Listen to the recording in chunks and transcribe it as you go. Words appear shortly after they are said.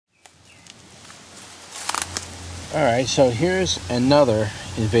Alright, so here's another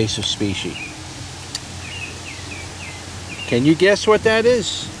invasive species. Can you guess what that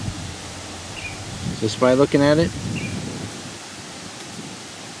is? Just by looking at it?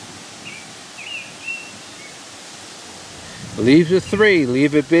 Leaves of 3,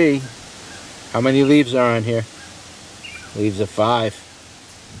 leave it be. How many leaves are on here? Leaves of 5.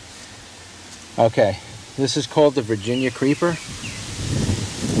 Okay, this is called the Virginia creeper.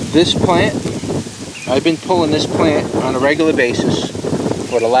 This plant, I've been pulling this plant on a regular basis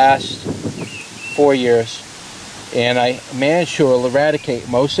for the last 4 years, and I managed to eradicate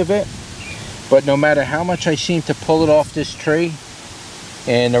most of it, but no matter how much I seem to pull it off this tree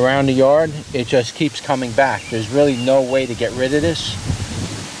and around the yard, it just keeps coming back. There's really no way to get rid of this,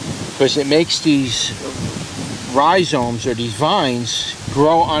 because it makes these rhizomes, or these vines,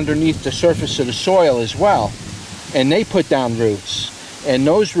 grow underneath the surface of the soil as well, and they put down roots, and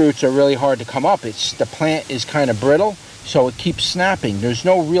those roots are really hard to come up. The plant is kind of brittle, so it keeps snapping. There's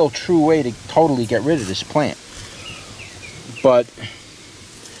no real true way to totally get rid of this plant, but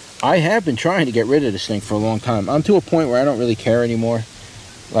I have been trying to get rid of this thing for a long time. I'm to a point where I don't really care anymore.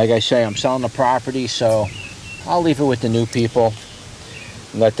 Like I say, I'm selling the property, so I'll leave it with the new people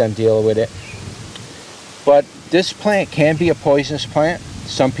and let them deal with it. But this plant can be a poisonous plant.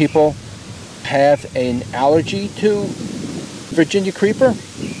 Some people have an allergy to Virginia creeper.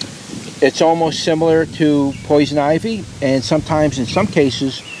 It's almost similar to poison ivy, and sometimes, in some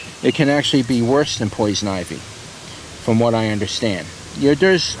cases, it can actually be worse than poison ivy, from what I understand.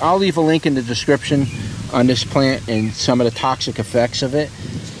 I'll leave a link in the description on this plant and some of the toxic effects of it.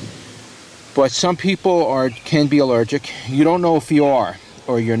 But some people can be allergic. You don't know if you are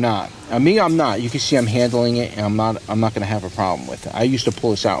or you're not. Me, I'm not. You can see I'm handling it, and I'm not going to have a problem with it. I used to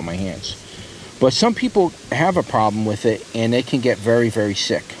pull this out with my hands. But some people have a problem with it, and they can get very, very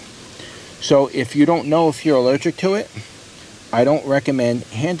sick. So if you don't know if you're allergic to it, I don't recommend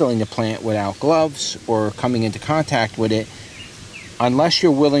handling the plant without gloves or coming into contact with it, unless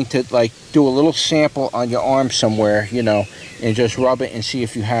you're willing to do a little sample on your arm somewhere, and just rub it and see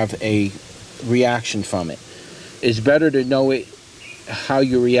if you have a reaction from it. It's better to know how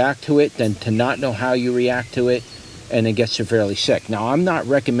you react to it than to not know how you react to it and then get severely sick. Now, I'm not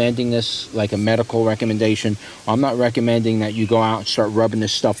recommending this like a medical recommendation. I'm not recommending that you go out and start rubbing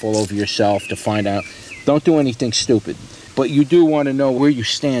this stuff all over yourself to find out. Don't do anything stupid. But you do want to know where you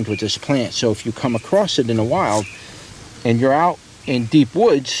stand with this plant. So if you come across it in the wild and you're out in deep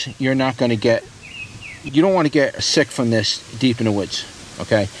woods, you don't want to get sick from this deep in the woods,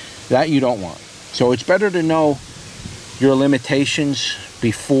 okay? That you don't want. So it's better to know your limitations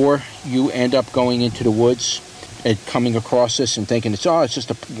before you end up going into the woods and coming across this and thinking it's just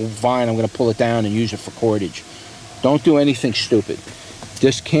a vine, I'm going to pull it down and use it for cordage. Don't do anything stupid.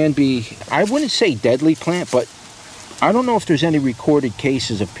 This can be, I wouldn't say deadly plant, but I don't know if there's any recorded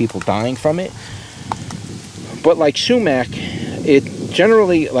cases of people dying from it. But like sumac, it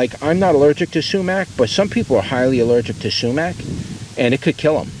generally, I'm not allergic to sumac, but some people are highly allergic to sumac, and it could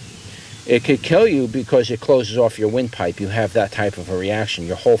kill them. It could kill you because it closes off your windpipe. You have that type of a reaction.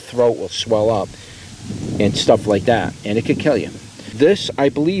 Your whole throat will swell up and stuff like that, and it could kill you. This, I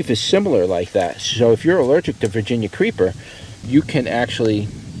believe, is similar like that. So if you're allergic to Virginia creeper, you can actually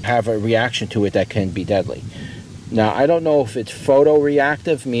have a reaction to it that can be deadly. Now, I don't know if it's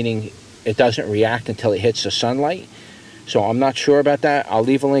photoreactive, meaning it doesn't react until it hits the sunlight. So I'm not sure about that. I'll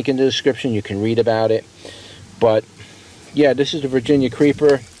leave a link in the description. You can read about it. But yeah, this is the Virginia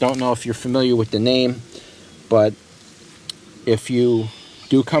creeper. Don't know if you're familiar with the name, but if you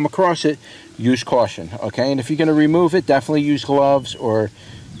do come across it, use caution, okay? And if you're going to remove it, definitely use gloves, or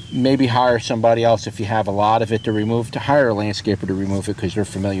maybe hire somebody else if you have a lot of it to remove, to hire a landscaper to remove it, because they're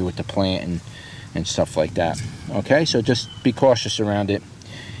familiar with the plant and stuff like that. Okay, so just be cautious around it,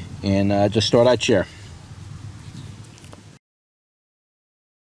 and just thought I'd share.